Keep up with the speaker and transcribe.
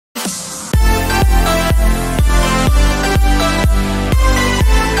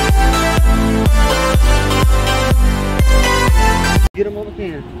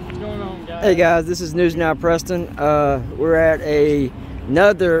Hey guys, this is News Now Preston. We're at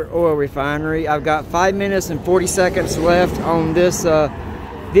another oil refinery. I've got 5 minutes and 40 seconds left on this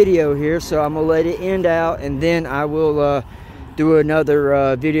video here, so I'm gonna let it end out and then I will do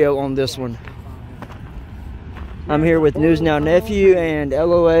another video on this one. I'm here with News Now nephew and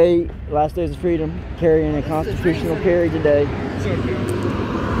LOA, Last Days of Freedom, carrying a constitutional carry today.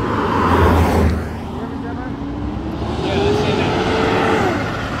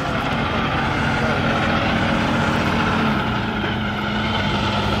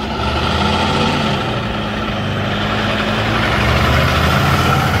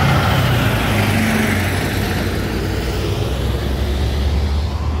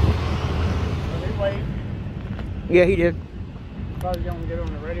 Yeah, he did. Probably gonna get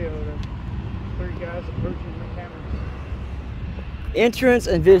on the radio. The 3 guys approaching the cameras. Entrance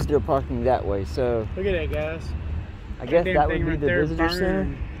and visitor parking that way. So look at that, guys. I guess that would be the visitor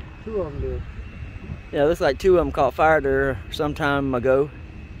center. 2 of them did. Yeah, looks like 2 of them caught fire there some time ago.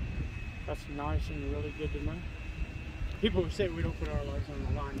 That's nice and really good to know. People say we don't put our lives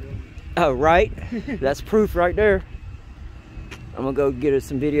on the line, do we? Oh, right. That's proof right there. I'm gonna go get us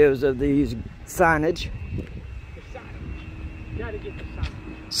some videos of these signage. Gotta get the sign.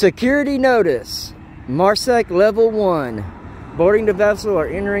 Security notice. MARSEC level 1. Boarding the vessel or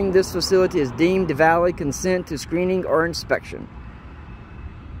entering this facility is deemed to valid consent to screening or inspection.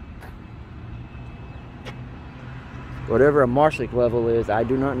 Whatever a MARSEC level is, I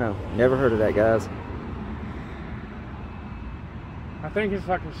do not know. Never heard of that, guys. I think it's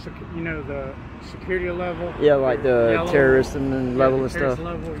like a, you know, the security level. Yeah, like the yellow, terrorism level and stuff.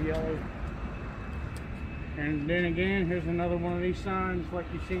 Level, yellow. And then again, here's another one of these signs like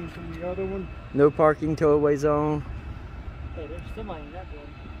you've seen from the other one. No parking, towaway zone. Hey, there's somebody in that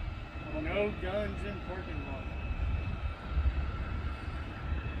one. No guns in parking lot.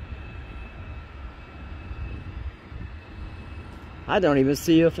 I don't even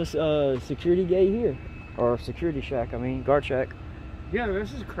see if it's a security gate here. Or a security shack, I mean, guard shack. Yeah,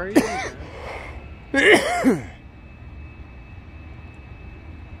 this is crazy.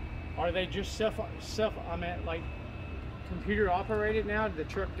 Are they just I mean, like computer operated now? Do the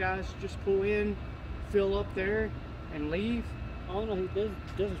truck guys just pull in, fill up there, and leave? I don't know.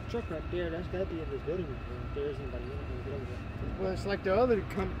 There's a truck right there. That's got to be in this building. If there is anybody in the building. Well, it's like the other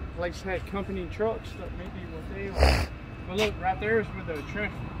place had company trucks. That maybe what they are. Well, look, right there is where the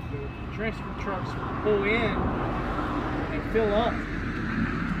transfer trucks pull in and fill up.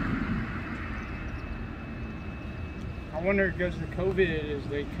 I wonder if it goes to COVID as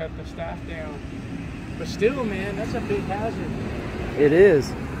they cut the staff down. But still, man, that's a big hazard. It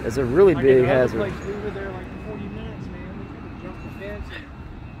is. It's a really big hazard. Place, we were there like 40 minutes, man. We could have jumped the fence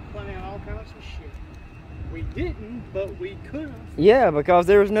and planned all kinds of shit. We didn't, but we could have. Yeah, because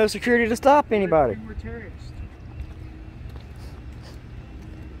there was no security to stop anybody. We were terrorists.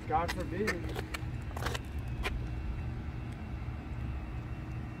 God forbid.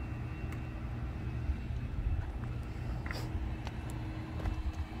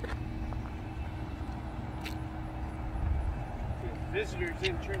 Visitors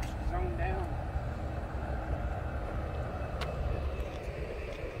entrance zone down.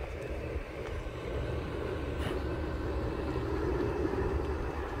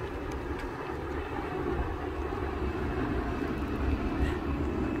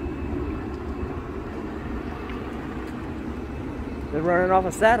 They're running off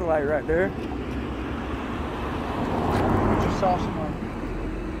a satellite right there. I just saw someone.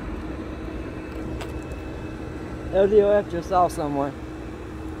 LDOF just saw someone.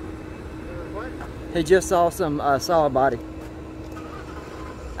 What? He just saw saw a body.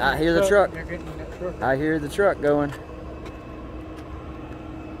 I hear the truck. They're getting in that truck. I hear the truck going.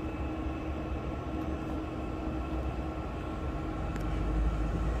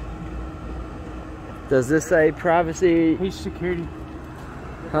 Does this say privacy? He's security.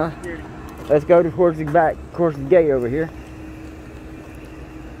 Huh? Security. Let's go towards the back, towards the gate over here.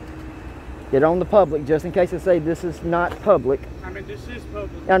 Get on the public, just in case I say this is not public. I mean, this is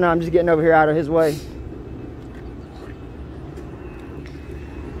public. I know, I'm just getting over here out of his way.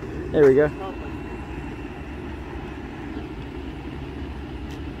 There we go. Public.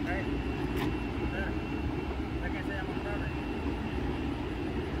 Hey. Like I said, I'm on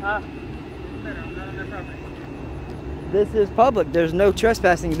property. I'm not on their property. This is public. There's no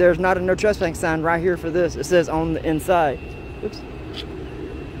trespassing. There's not a no trespassing sign right here for this. It says on the inside. Oops.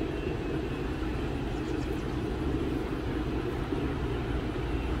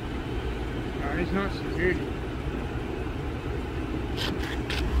 It's not security.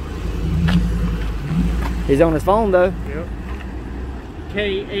 He's on his phone though. Yep.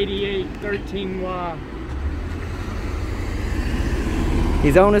 K8813Y.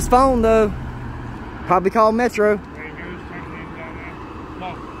 He's on his phone though. Probably call Metro. There he goes, turning in down there. Come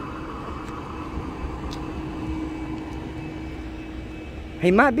on. He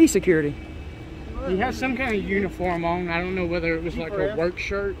might be security. He has some kind of uniform on. I don't know whether it was like a work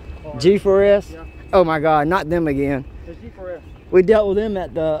shirt. Or... G4S? Yeah. Oh my God, not them again. It's G4S. We dealt with them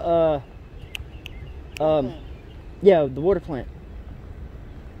at the, yeah, the water plant.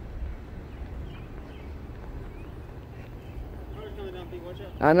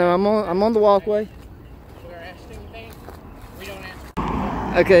 I know, I'm on the walkway.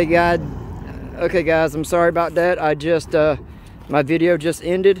 Okay, guys, I'm sorry about that. I just, my video just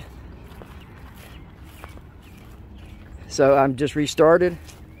ended. So I'm just restarted.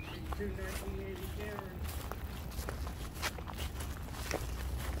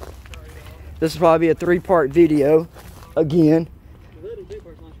 This will probably be a 3-part video again.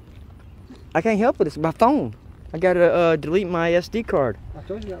 I can't help it, it's my phone. I gotta delete my SD card. I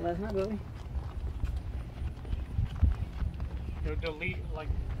told you that last night, buddy. You'll delete like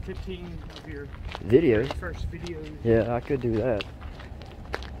 15 of your Videos? first videos. Yeah, I could do that.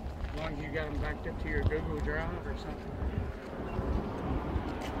 As long as you got them backed up to your Google Drive or something.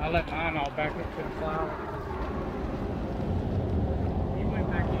 I let mine all back up to the cloud. You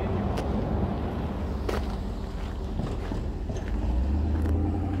went back in.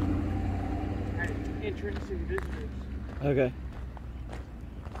 Hey, entrance and visitors. Okay.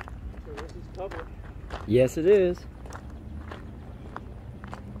 So this is public. Yes, it is.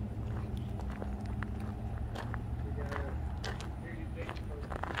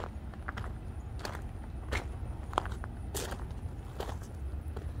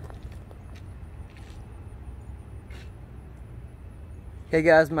 Hey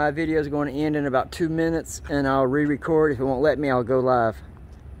guys, my video is going to end in about 2 minutes and I'll re-record. If it won't let me, I'll go live.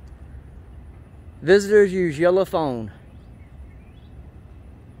 Visitors use yellow phone.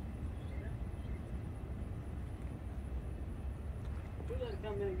 We gotta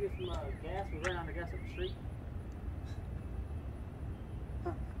come in and get some gas. We ran out of gas up the street.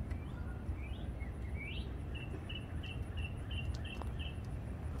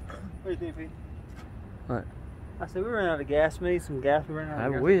 What do you think, Pete? What? I said we ran out of gas. We need some gas. We ran out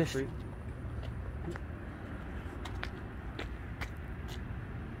of gas. I wish. Up the street.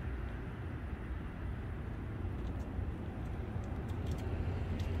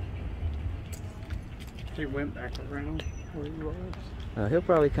 He went back around where he was. He'll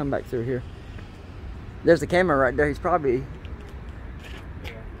probably come back through here. There's the camera right there. He's probably...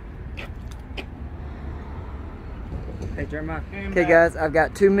 Hey, Jeremiah. Okay guys, I've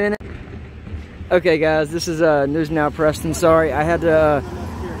got 2 minutes. Okay guys, this is News Now Preston. Sorry, I had to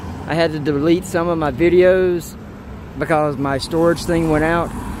delete some of my videos because my storage thing went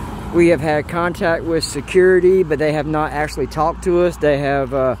out. We have had contact with security, but they have not actually talked to us. They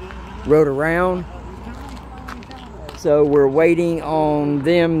have rode around. So we're waiting on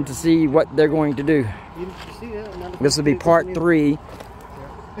them to see what they're going to do. This will be part 3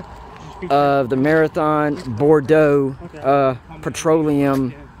 of the Marathon Bordeaux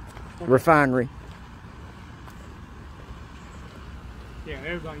petroleum refinery. Yeah,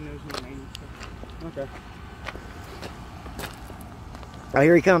 everybody knows my name. So. Okay. Oh,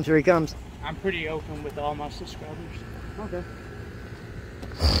 here he comes, here he comes. I'm pretty open with all my subscribers. Okay.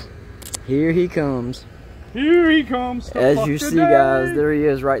 Here he comes. Here he comes. As you see, guys, there he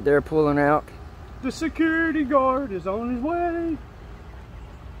is right there pulling out. The security guard is on his way.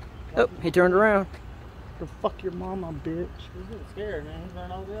 Oh, he turned around. Go fuck your mama, bitch. He's getting scared, man. He's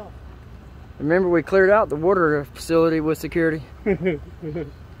running all the way off. Remember, we cleared out the water facility with security.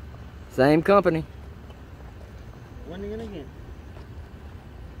 Same company. Winning it again.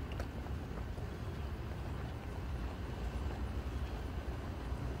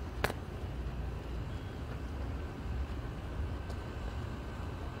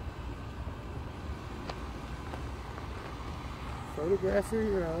 Photography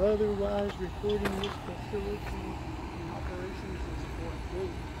or otherwise recording this facility in operations is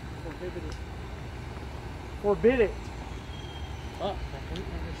prohibited. Forbid it. Oh, I can't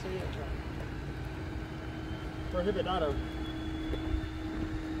never say it right. Prohibit auto.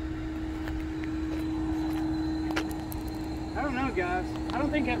 I don't know, guys. I don't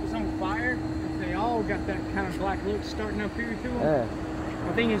think that was on fire. They all got that kind of black look starting up here to them. Yeah.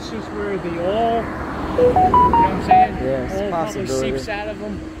 I think it's just where the oil, you know what I'm saying? Yeah, it's a oil probably possibility. seeps out of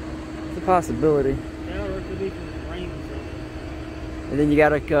them. It's a possibility. Yeah, or it could be from the rain or something. And then you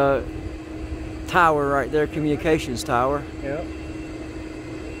got a tower right there, communications tower. Yep.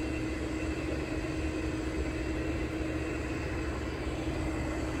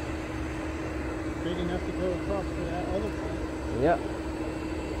 go across to that other one. Yep.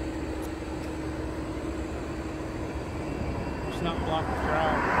 It's not block the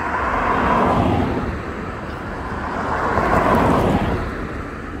drive.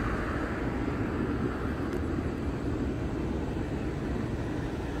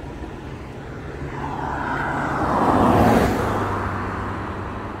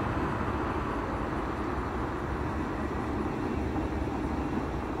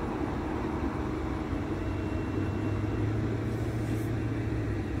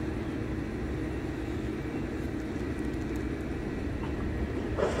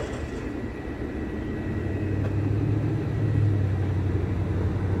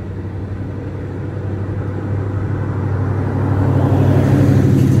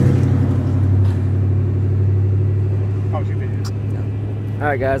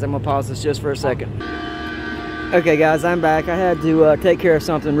 Alright guys, I'm gonna pause this just for a second. Okay guys, I'm back. I had to take care of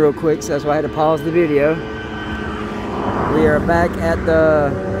something real quick, so that's why I had to pause the video. We are back at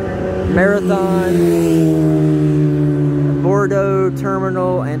the Marathon Bordeaux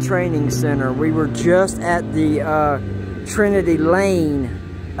Terminal and Training Center. We were just at the Trinity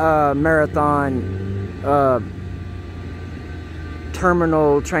Lane Marathon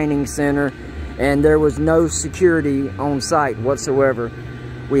Terminal Training Center, and there was no security on site whatsoever.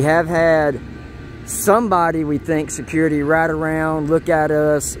 We have had somebody, we think, security ride around, look at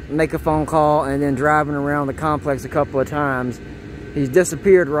us, make a phone call, and then driving around the complex a couple of times. He's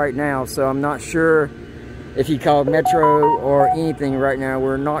disappeared right now, so I'm not sure if he called Metro or anything right now.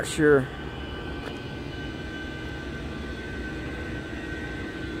 We're not sure.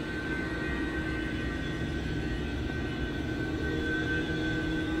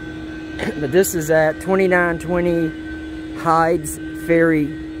 But this is at 2920 Hydes Ferry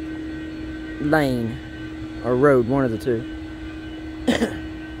Lane, or road, one of the two.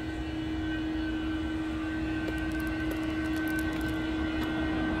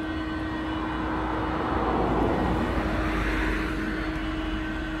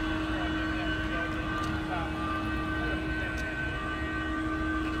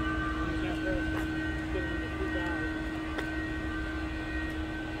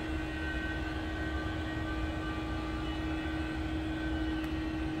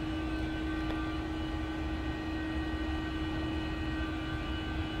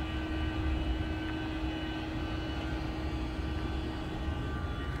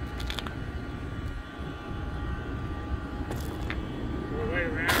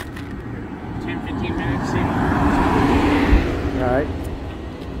 Alright.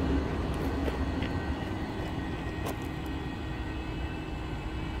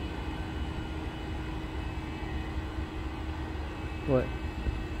 What?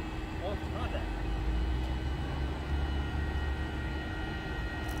 Oh, it's not that.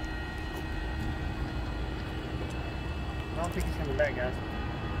 I don't think he's coming back, guys.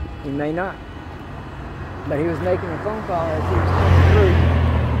 He may not. But he was making a phone call as he was coming through.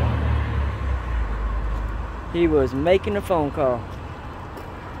 He was making a phone call.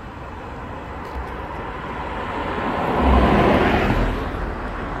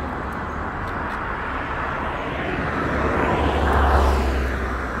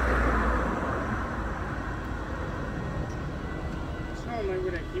 Maybe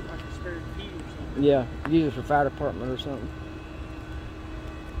they keep like a spare key or something. Yeah, use it for fire department or something.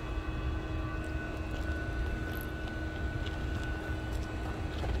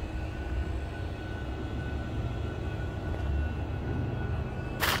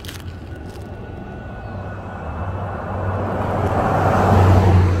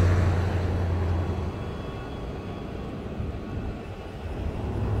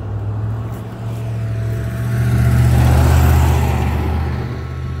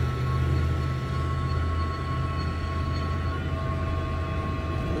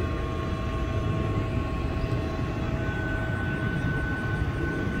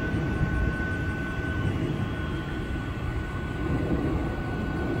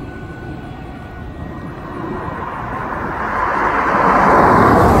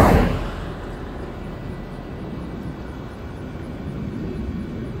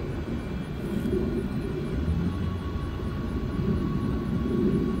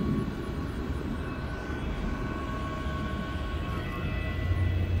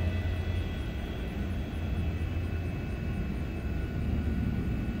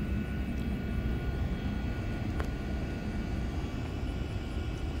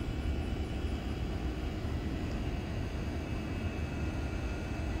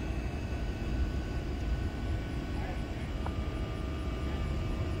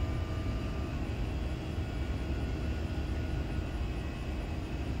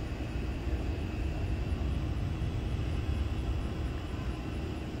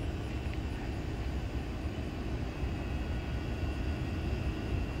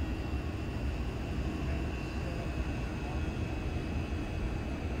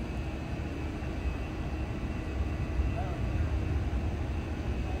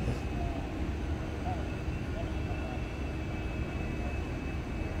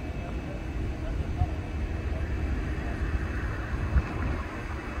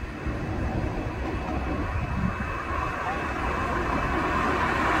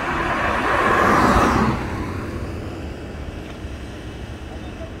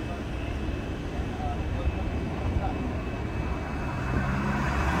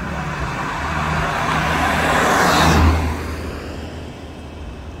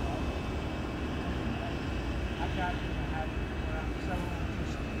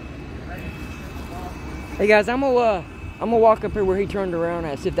 Hey guys, I'm gonna walk up here where he turned around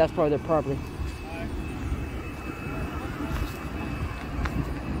at, see if that's part of their property.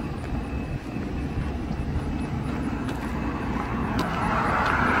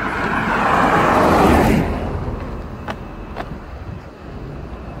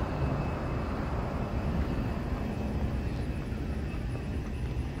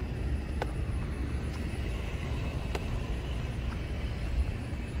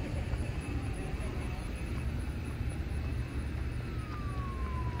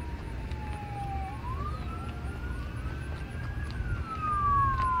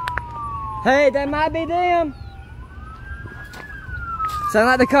 Hey, that might be them. Sound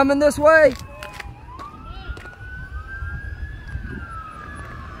like they're coming this way.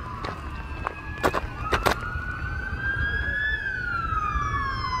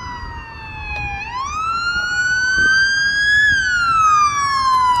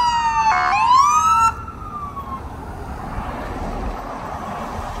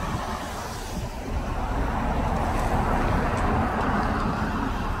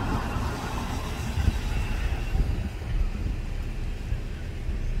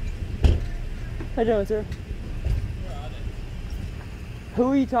 How you doing, sir? Who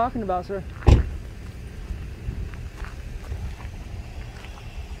are you talking about, sir?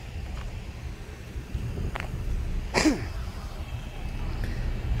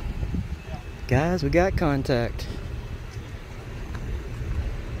 Guys, we got contact.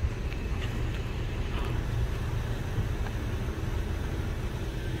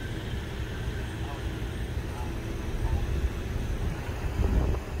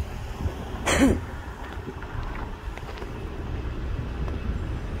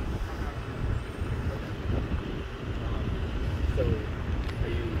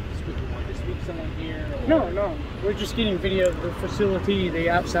 No, we're just getting video of the facility, the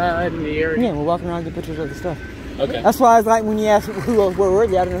outside, and the area. Yeah, we're walking around getting pictures of the stuff. Okay. That's why I was like, when you asked where were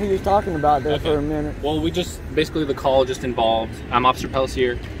they, I don't know who you were talking about there for a minute. Well, we just, basically the call just involved, I'm Officer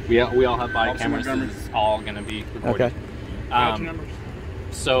Pellissier. We all have body cameras. This is all going to be recorded. Okay.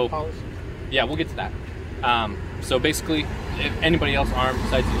 So, yeah, we'll get to that. So basically, if anybody else armed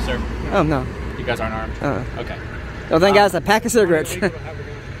besides you, sir? Oh, no. You guys aren't armed? Okay. Oh, thank God, it's a pack of cigarettes.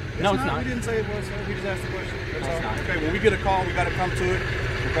 No, it's not. We didn't say it was, sir. We just asked the question. That's all. Okay, when we get a call, we got to come to it.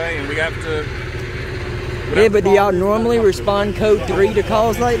 Okay, and we have to... Yeah, but do y'all normally respond code 3 to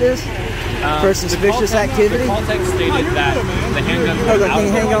calls like this? For suspicious activity? The call text stated that the handguns were Hold on, out can you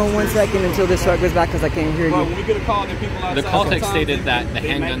of the hang on holster. 1 second until this truck goes back because I can't hear Well, you. when we get a call, then people outside... The call text sometimes stated that the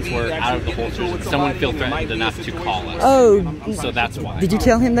they might handguns be were out of the actually getting into it holsters. with Someone somebody, felt and it might threatened be a enough to situation call where- us. Oh, So that's why. did you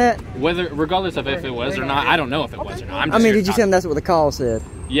tell him that? Whether, regardless of if it was or not, I don't know if it was or not. I'm I just mean, here did you to tell him that's what the call said?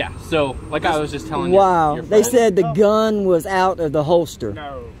 Yeah, so like I was just telling you. Wow, your they friend- said the gun was out of the holster.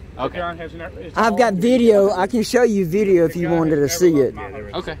 No. Okay. I've got video. I can show you video if you wanted to see it.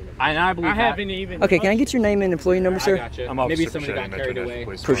 Okay, I believe I haven't even. Okay, can I get your name and employee number, I sir? gotcha. I'm Maybe Officer somebody got Pachetti, carried Metro away.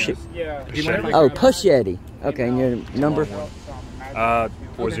 Police Push it. Yeah. Do you mind if I Oh, grab- Puchetti. Okay, and your number?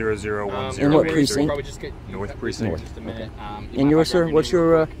 40010. And what we'll precinct? probably just get North Precinct. just a minute. And yours, sir? What's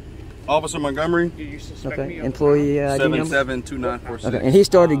your Officer Montgomery, okay employee ID number? 772946. Okay, and he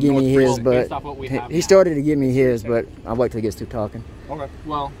started to give me his, North but based off what we have he now. started to give me his, but I'll wait till he gets through talking. Okay.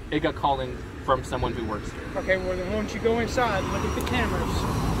 Well, it got called in from someone who works here. Okay, well then once you go inside, look at the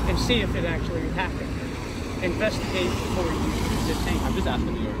cameras and see if it actually happened. Investigate before you detain. I'm just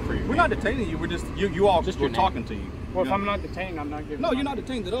asking you for your We're not detaining you. We're just you all Just we're your name. talking to you. Well, if You I'm know? not detained, I'm not giving. No, you're not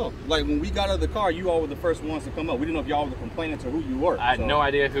detained at all. Like when we got out of the car, you all were the first ones to come up. We didn't know if y'all were the complainants or who you were. I had so no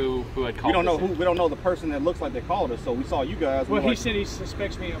idea who had called We don't know this who. in. We don't know the person that looks like they called us. So we saw you guys. Well, we he like, said he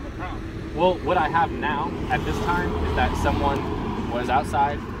suspects me of a crime. Well, what I have now at this time is that someone was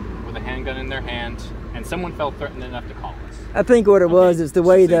outside with a handgun in their hand, and someone felt threatened enough to call us. I think what it was is the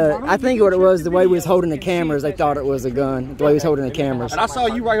way I think what it was the way we was holding the cameras. They thought it was a gun. The way he was holding the cameras. And I saw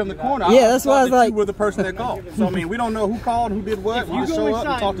you right on the corner. Yeah, that's why I was thought that like- you were the person that called. So I mean, we don't know who called, who did what. If We you just go show up and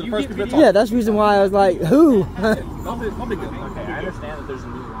inside, talk to the you person get we're video. talking. Yeah, that's the reason why I was like, who? Don't be good. Okay, I understand that there's a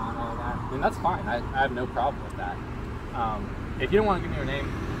new law and all that, and that's fine. I have no problem with that. If you don't want to give me your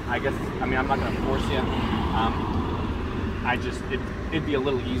name, I guess, I mean, I'm not going to force you. It'd be a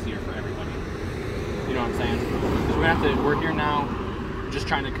little easier for everybody. You know what I'm saying? Because we're here now, just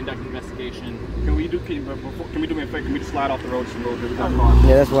trying to conduct an investigation. Can we do me a favor? Can we just slide off the road just a little bit?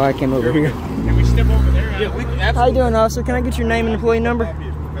 Yeah, that's why I came over here. Can we step over there? Yeah, we can How you absolutely. doing, officer? Can I get your name and employee number? Okay.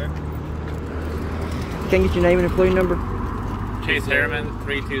 Can I get your name and employee number? Chase Harriman,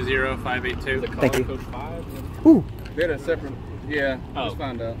 320582. Thank you. Code 5. Ooh. They're a separate. Yeah. Oh. Let's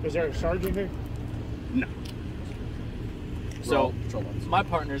find out. Is there a sergeant here? No. So my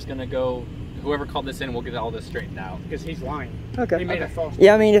partner's gonna go. Whoever called this in, we'll get all this straightened out. Because he's lying. Okay. He made a false.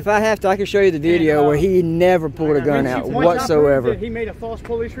 Yeah, I mean, if I have to, I can show you the video where he never pulled a gun out Once I whatsoever. prove that he made a false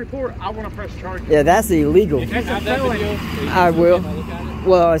police report, I want to press charges. Yeah, that's illegal. That's a felony. I will.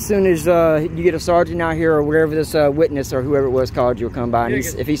 Well, as soon as you get a sergeant out here or whatever this witness or whoever it was called, you'll come by. And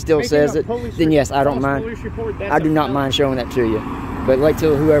if he still says it, then yes, I don't mind. I do not mind showing that to you. But wait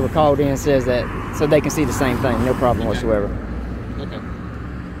till whoever called in says that so they can see the same thing. No problem whatsoever. Okay.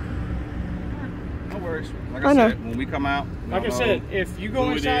 No worries. Like I said, when we come out, like I said, if you go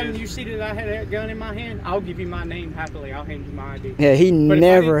inside and you see that I had a gun in my hand, I'll give you my name happily. I'll hand you my ID. Yeah, he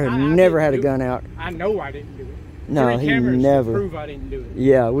never had a gun out. I know I didn't do it. No, he never. Prove I didn't do it.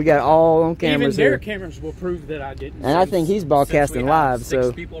 Yeah, we got all on cameras Even their here. cameras will prove that I didn't. And I think he's broadcasting live. Six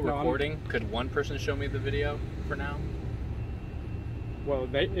So people recording. Could one person show me the video for now? Well,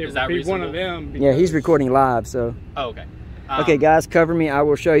 it would be reasonable? one of them. yeah, he's recording live. So Oh, okay. okay, guys, cover me. I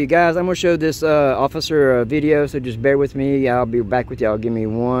will show you guys. I'm gonna show this officer a video. So just bear with me. I'll be back with y'all. Give me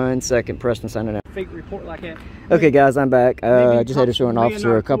 1 second. Preston signing out. Fake report like that. Okay, guys, I'm back. Just had to show an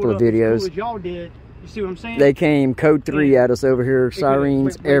officer a couple of videos. As y'all did. You see what I'm saying? They came code 3 at us over here,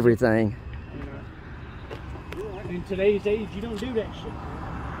 sirens, everything. In today's age, you don't do that shit.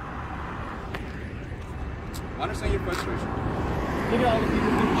 I understand your frustration. Look at all the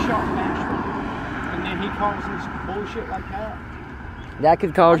people getting shot in Nashville. And then he calls this bullshit like that. That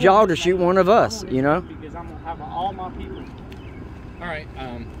could cause y'all to shoot one of us, you know? Because I'm going to have all my people. All right.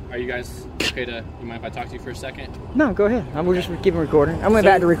 Are you guys okay to? You mind if I talk to you for a second? No, go ahead. I'm just keeping recording. I went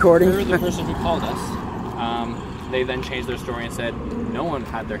back to recording. For the person who called us, they then changed their story and said no one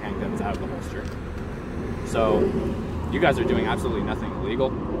had their handguns out of the holster. So you guys are doing absolutely nothing illegal.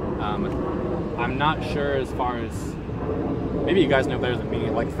 I'm not sure as far as maybe you guys know better than me,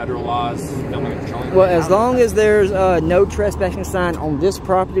 like federal laws, filming and patrolling. Well, as long as there's no trespassing sign on this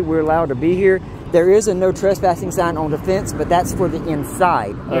property, we're allowed to be here. There is a no trespassing sign on the fence, but that's for the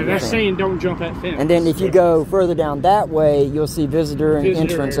inside. Yeah, that's saying don't jump that fence. And then if you go further down that way, you'll see visitor and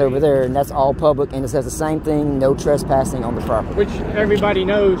entrance over there, and that's all public, and it says the same thing, no trespassing on the property. Which everybody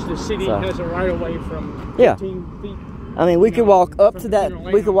knows the city has a right of way from 15 feet. I mean, we could walk up to that.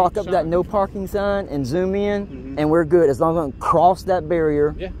 We could walk up to that no parking sign and zoom in, and we're good. As long as we don't cross that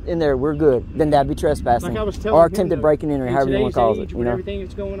barrier in there, we're good. Then that'd be trespassing, like I was telling or attempted breaking in, or however you want to call it. You know, everything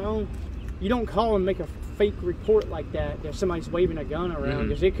that's going on, you don't call and make a fake report like that if somebody's waving a gun around,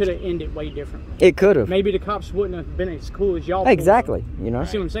 because it could have ended way differently. It could have. Maybe the cops wouldn't have been as cool as y'all. Exactly. You know. You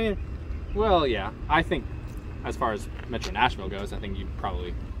see what I'm saying? Well, yeah. I think as far as Metro Nashville goes, I think you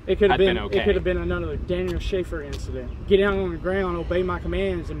probably. It could have been okay. It could have been another Daniel Schaefer incident. Get down on the ground, obey my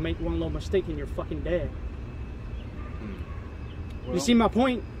commands, and make one little mistake, and you're fucking dead. Well, you see my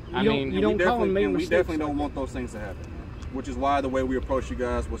point? You don't call and make mistakes. We definitely don't want those things to happen, which is why the way we approach you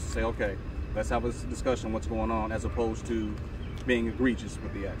guys was to say, okay, let's have a discussion on what's going on, as opposed to being egregious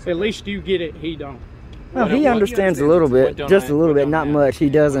with the accident. At least you get it. He don't. Well, he understands a little bit, just a little bit, not much.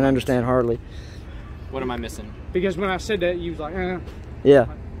 He doesn't understand hardly. What am I missing? Because when I said that, you was like, Yeah.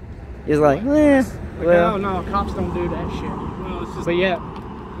 He's like, well. No, cops don't do that shit. Well, it's just, but yeah,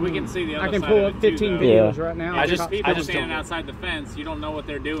 we can see the other I can side pull of up it 15 too, videos right now. I just don't standing outside the fence. You don't know what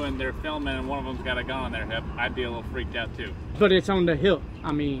they're doing. They're filming, and one of them's got a gun on their hip. I'd be a little freaked out too. But it's on the hip.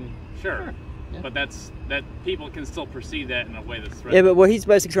 I mean, sure. Yeah. But that people can still perceive that in a way that's yeah. But what he's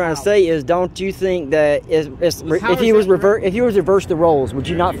basically trying to say is, don't you think that if he was reverse the roles, would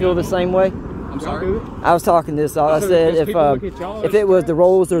you not feel the same way? I'm sorry. I was talking this. I said if it was the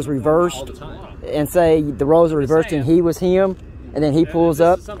roles was reversed, and say the roles are reversed and he was him, and then he pulls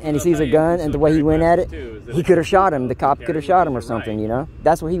up and he sees a gun, and the way he went at it, he could have shot him. The cop could have shot him or something. You know,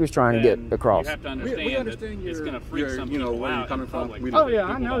 that's what he was trying to get across. You have to understand that it's going to freak some people where out. you're coming from. Oh yeah,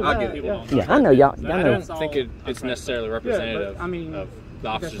 I know that. Yeah, I know y'all. I don't think it's necessarily representative of the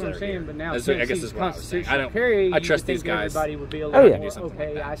officers that are here. But now, I guess is what I was saying. I trust these guys. Would be Oh yeah.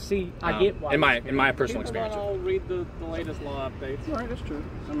 Okay, I see. I get why. In my personal experience. I'll read the latest law updates. Right, that's true.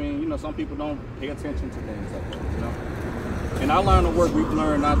 I mean, some people don't pay attention to things like that, In our line of work, we've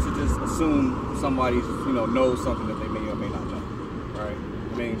learned not to just assume somebody's, knows something that they may or may not know. Right?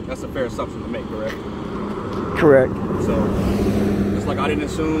 I mean, that's a fair assumption to make, correct? Correct. So, it's like I didn't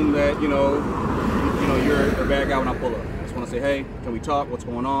assume that, you're a bad guy when I pull up. I just want to say, hey, can we talk? What's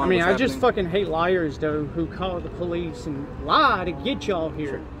going on? I mean, What's I just happening? fucking hate liars, though, who call the police and lie to get y'all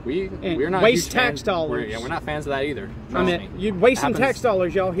here. We're not waste huge tax fans. dollars. We're not fans of that either. I Trust mean, me. you're wasting Happens- tax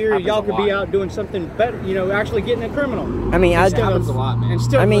dollars, y'all here. happens Y'all a could be lot. out doing something better, you know, actually getting a criminal. I mean, It happens a lot, man. And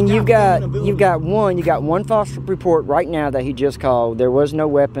still I mean, look you've out for got vulnerability. one false report right now that he just called. There was no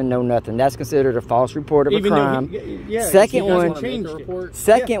weapon, no nothing. That's considered a false report of Even a though crime. yeah, Second he doesn't one- change Make a it. report?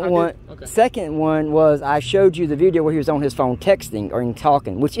 Second Yeah, I one, did. Okay. second one was I showed you the video where he was on his phone texting or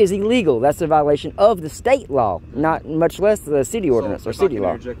talking, which is illegal. That's a violation of the state law, not much less the city ordinance or if city I can law.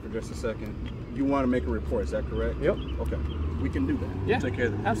 interject for just a second. You want to make a report, is that correct? Yep. Okay. We can do that. Yeah, Take care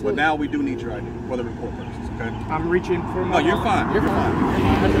of that. absolutely. But now we do need your ID for the report purposes, okay? I'm reaching for No, my you're wallet. fine. You're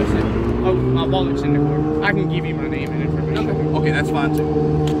fine. Oh, my wallet's in the car. I can give you my name and information. Okay, that's fine too.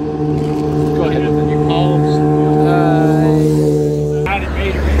 Go ahead. You called. I didn't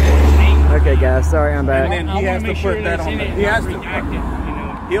made a report. Okay, guys, sorry, I'm back. And then he has to put that on the. He has to. Redacted, you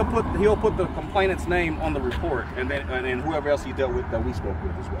know. He'll put the complainant's name on the report, and then whoever else he dealt with that we spoke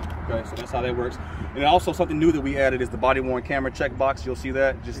with as well. Okay, so that's how that works. And also something new that we added is the body worn camera checkbox. You'll see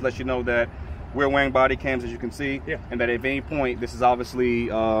that. Just let you know that we're wearing body cams, as you can see, Yeah. and that at any point this is obviously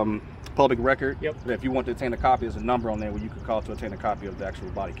public record. Yep. That if you want to obtain a copy, there's a number on there where you can call to obtain a copy of the actual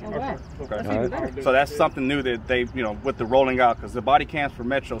body cam. Okay. Okay. All right. So that's something new that they, with the rolling out, because the body cams for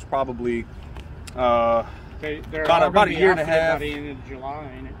Metro is probably. They're About all a gonna year be and a outfitted half. by the end of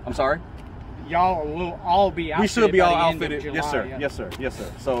July, ain't it? I'm sorry. Y'all will all be outfitted. We should be all by the end of outfitted. July, Yes, sir. yeah. Yes, sir. Yes,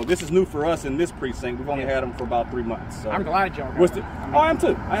 sir. So this is new for us in this precinct. We've only had them for about 3 months. So. I'm glad y'all got What's it. the, I mean, I am too.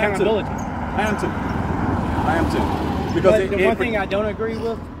 I am too. accountability. I am too. I am too. Because But the one thing I don't agree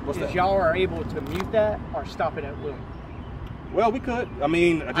with What's is that? y'all are able to mute that or stop it at will. well, we could. I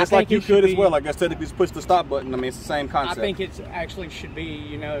mean, just think like you it should could as be- well. Like I said, if you just push the stop button, I mean, it's the same concept. I think it actually should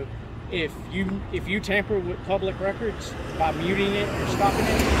be, if you tamper with public records by muting it or stopping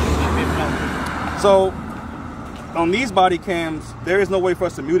it, I've been penalized. So, on these body cams, there is no way for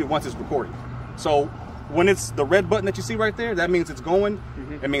us to mute it once it's recorded. So, when it's the red button that you see right there, that means it's going.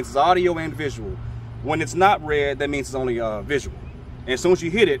 Mm-hmm. It means it's audio and visual. When it's not red, that means it's only visual. And as soon as you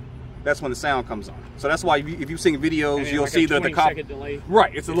hit it, that's when the sound comes on. So that's why if you've seen videos, And then you'll like see a the 20 cop. second delay.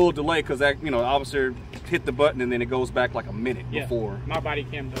 Right, it's a little delay because that the officer hit the button and then it goes back like a minute Yeah, before. my body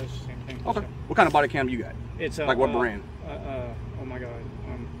cam does the same thing. Okay. So What kind of body cam you got? it's Like what brand? Oh my god,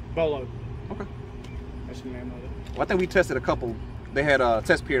 Bolo. Okay. That's the name of it. Well, I think we tested a couple. They had a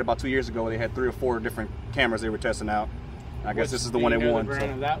test period about 2 years ago. They had 3 or 4 different cameras they were testing out. I guess this is the one they won. The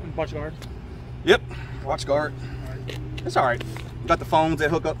brand of that one, Watch Guard. Yep. Watch guard. It's all right. Got the phones that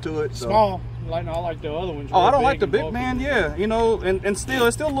hook up to it. So. Small, like not like the other ones. Oh, I real don't like the and big bulky. man. Yeah, and still,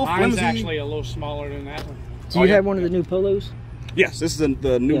 it's still a little Mine's flimsy. actually a little smaller than that one. Do you yeah. have one of the new polos? Yes, this is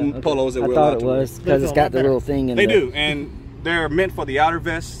the new Yeah, okay. polos that I we're thought allowed it to wear. was because it's got the little thing in They there. do, and they're meant for the outer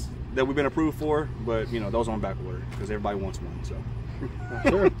vests that we've been approved for, but those are on back order because everybody wants one. So,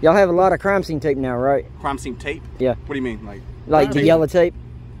 Y'all have a lot of crime scene tape now, right? crime scene tape. Yeah. What do you mean, like The yellow tape?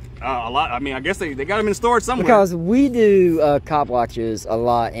 a lot? I mean, I guess they got them in storage somewhere. Because we do cop watches a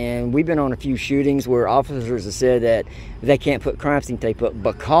lot, and we've been on a few shootings where officers have said that they can't put crime scene tape up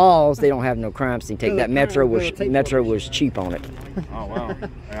because they don't have no crime scene tape. That Metro was cheap on it. Oh wow,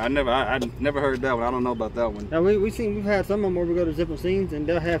 I never heard that one. I don't know about that one. Now we've had some of them where we go to different scenes and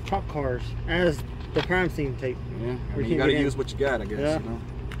they'll have cop cars as the crime scene tape. Yeah, I We mean, you can't got to get in. use what you got, I guess. Yeah.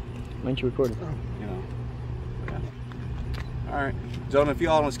 When you recorded? Yeah. All right, gentlemen, if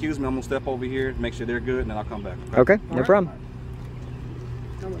y'all don't excuse me, I'm gonna step over here, make sure they're good, and then I'll come back. Okay, no problem.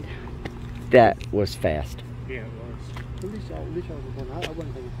 That was fast. Yeah, it was. At least y'all were I wasn't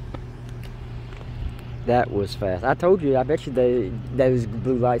thinking. That was fast. I told you. I bet you those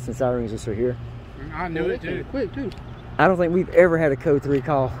blue lights and sirens are here. I knew it too. Quick too. I don't think we've ever had a code 3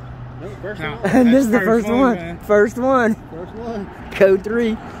 call. No, first No. one. And this is the That's first one. man. First one. First one. Code 3.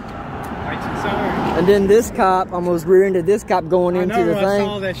 Lights and sirens. And then this cop almost rear-ended this cop going I into know, the I thing.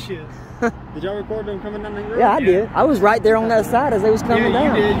 saw that shit. Did y'all record them coming down the road? Yeah, I Yeah. did. I was right there on that side as they was coming Yeah,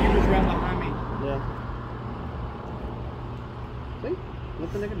 down. you did. You was right behind me. Yeah. See?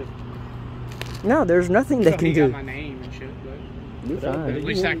 Nothing they can do. No, there's nothing they So can he do. got my name and shit, but You're at fine.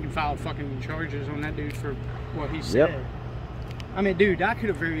 least I can file fucking charges on that dude for what he said. Yep. I mean, dude, I could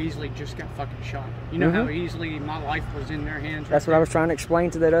have very easily just got fucking shot. You know how easily my life was in their hands? That's what I was trying to explain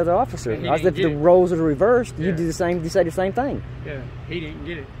to that other officer. And he As if didn't the get it. roles are reversed, you Yeah. do the same. You say the same thing. Yeah, he didn't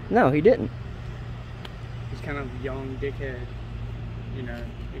get it. No, he didn't. He's kind of a young dickhead. You know,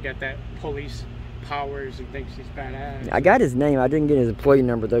 he got that police powers and thinks he's badass. I got his name. I didn't get his employee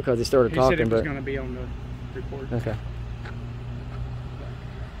number though because he started He talking. said it was But going to be on the report. okay.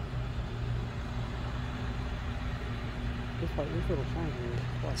 This little sign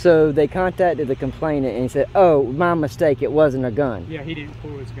here. So they contacted the complainant and he said, "Oh, my mistake. It wasn't a gun." Yeah, he didn't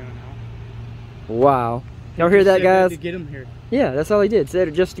pull his gun out. Wow. Y'all hear that, Said guys? to get him here. Yeah, that's all he did. Said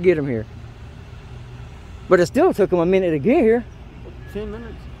it just to get him here. But it still took him a minute to get here. 10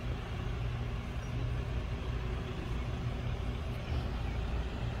 minutes.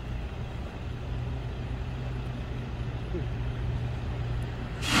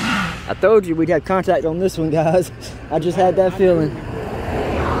 I told you we'd have contact on this one, guys. I just had that feeling.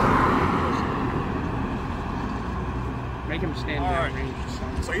 Make him stand All down right. range or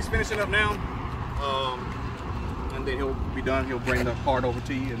something. So he's finishing up now, and then he'll be done. He'll bring the card over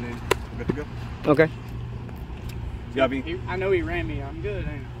to you, and then we're good to go. Okay. I know he ran me. I'm good,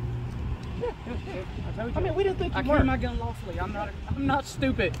 ain't I? I told you. I mean, we didn't think you carry my gun lawfully. I'm not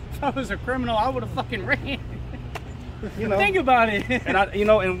stupid. If I was a criminal, I would have fucking ran. You know, Think about it. and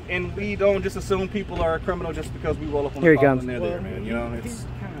and we don't just assume people are a criminal just because we roll up on Here the he car comes. and they're there, man. You know, it's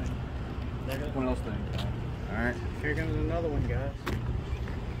Kinda, one of those things. All right. here comes another one, guys.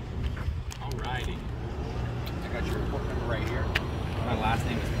 Alrighty. I got your report number right here. My last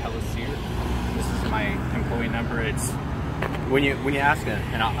name is Pellissier. This is my employee number. It's when you ask a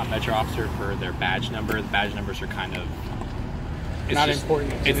metro officer for their badge number, the badge numbers are kind of Not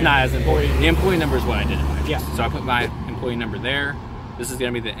important. It's not as important. The employee number is what I did. Yeah. So I put my employee number there. This is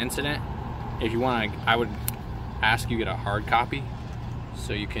going to be the incident. If you want to, I would ask you get a hard copy,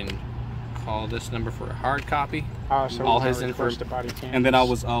 so you can call this number for a hard copy. So all his info. And then I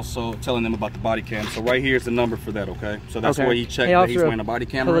was also telling them about the body cam. So right here is the number for that, okay? So that's Okay. where he checked Hey, that he's Officer wearing a body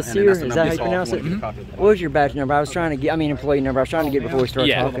camera. And then Pellissier, that's the is number that how he you saw pronounce if you it? wanted to copy of the body. What was your badge number? I was trying to get, employee number. I was trying to get it before we started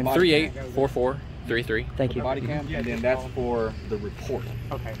Yeah, talking. 384433. Thank you. Body cam, and then that's for the report.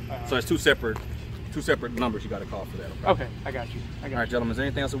 Okay. So it's two separate numbers you got to call for that. Okay? Okay, I got you. All right, gentlemen. Is there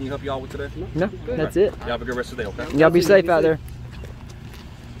anything else that we can help you out with today? No, that's it. Y'all have a good rest of the day, okay? Y'all be safe out there.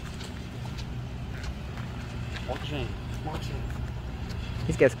 Walk shame.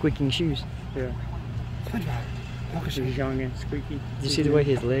 He's got squeaking shoes. Yeah. He's young and squeaky. Did you see the way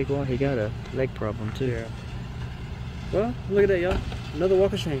his leg was? He got a leg problem too. Yeah. Well, look at that, y'all. Another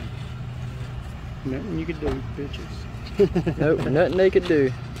walk of shame. Nothing you could do, bitches. Nope, nothing they could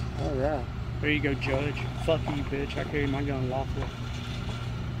do. Oh, yeah. There you go, Judge. Fuck you, bitch. I carry my gun lawfully.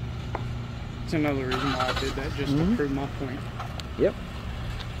 It's another reason why I did that, just to prove my point. Yep.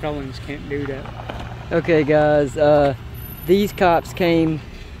 Felons can't do that. Okay, guys. These cops came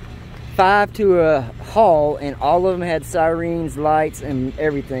 5 to a hall, and all of them had sirens, lights, and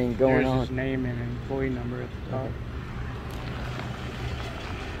everything going There's his on. name and employee number at the top.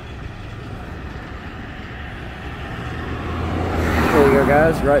 There you go,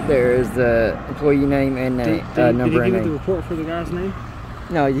 guys. Right there is the employee name and Did number he give and you the name. report for the guy's name?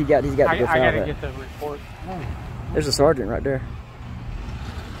 No, he's got to go I file gotta that. get the report. There's a sergeant right there.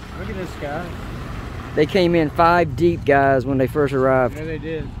 Look at this guy. They came in 5 deep, guys, when they first arrived. Yeah, they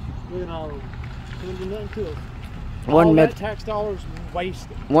did. Look at all of them. Couldn't do nothing to us. All that tax dollars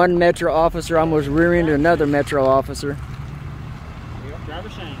wasted. One Metro officer almost rear-ended another Metro officer. Yep, driver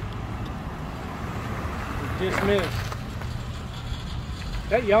shame. Dismissed.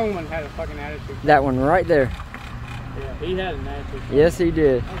 That young one had a fucking attitude. That one right there. Yeah, he had an attitude. Yes, he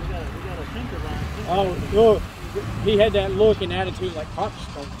did. Oh, we got a thinker around. Oh, look. He had that look and attitude like cops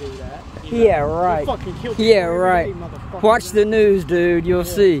don't do that. You know? Yeah, right. You'll fucking kill Yeah, people every right. day, motherfucker. Watch the news, dude. You'll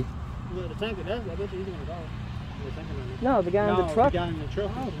see. Look, the tanker, that's I bet you he's gonna go. The tanker man. No, the guy in No, the truck. the guy in the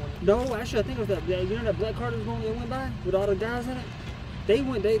truck. No, actually, I think it was that. You know that black car that went by with all the guys in it. They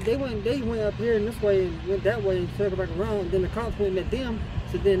went up here and this way and went that way and circled back around. And then the cops went and met them.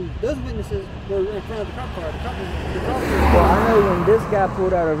 So then those witnesses were in front of the cop car. The cops. Well, I know when this guy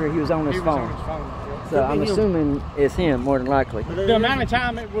pulled out over here, he was on his He was phone. on his phone. Yeah. So I'm assuming it's him, more than likely. The amount of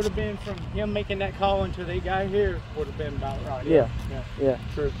time it would have been from him making that call until they got here would have been about right. Yeah.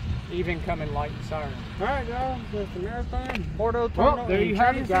 True. Even coming light and siren. All right, guys. That's the marathon. Well, there you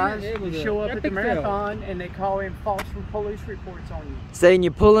have it, guys. It was You a show up at the epic fail. marathon and they call in false police reports on you. Saying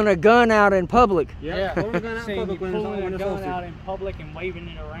you're pulling a gun out in public. Yeah. Pulling a gun out in Saying public you're when it's pulling on a the gun social. out in public and waving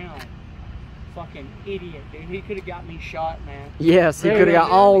it around. Fucking idiot, dude. He could have got me shot, man. Yes, he could have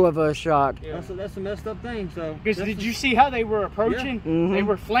got all of us shot. Yeah. That's a messed up thing. So. Because did you see how they were approaching? Yeah. Mhm. They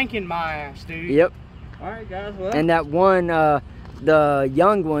were flanking my ass, dude. Yep. All right, guys. Well. And that one, the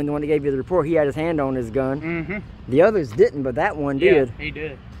young one, the one that gave you the report, he had his hand on his gun. Mm-hmm. The others didn't, but that one Yeah, did. he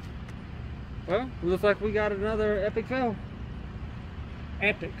did. Well, it looks like we got another epic fail.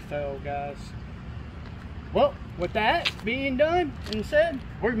 Epic fail, guys. Well, with that being done and said,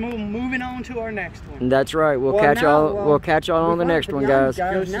 we're moving on to our next one. That's right. We'll catch y'all on the next one, guys.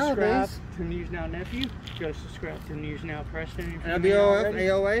 Go subscribe to News Now Nephew. Go subscribe to News Now Preston. LDOF,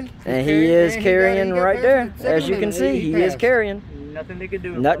 AOA. And he is carrying right there. As you can see, he is carrying. Nothing they could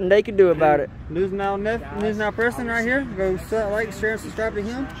do. Nothing they could do about it. News Now Preston right here. Go like, share, and subscribe to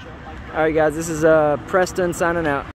him. All right, guys. This is Preston signing out.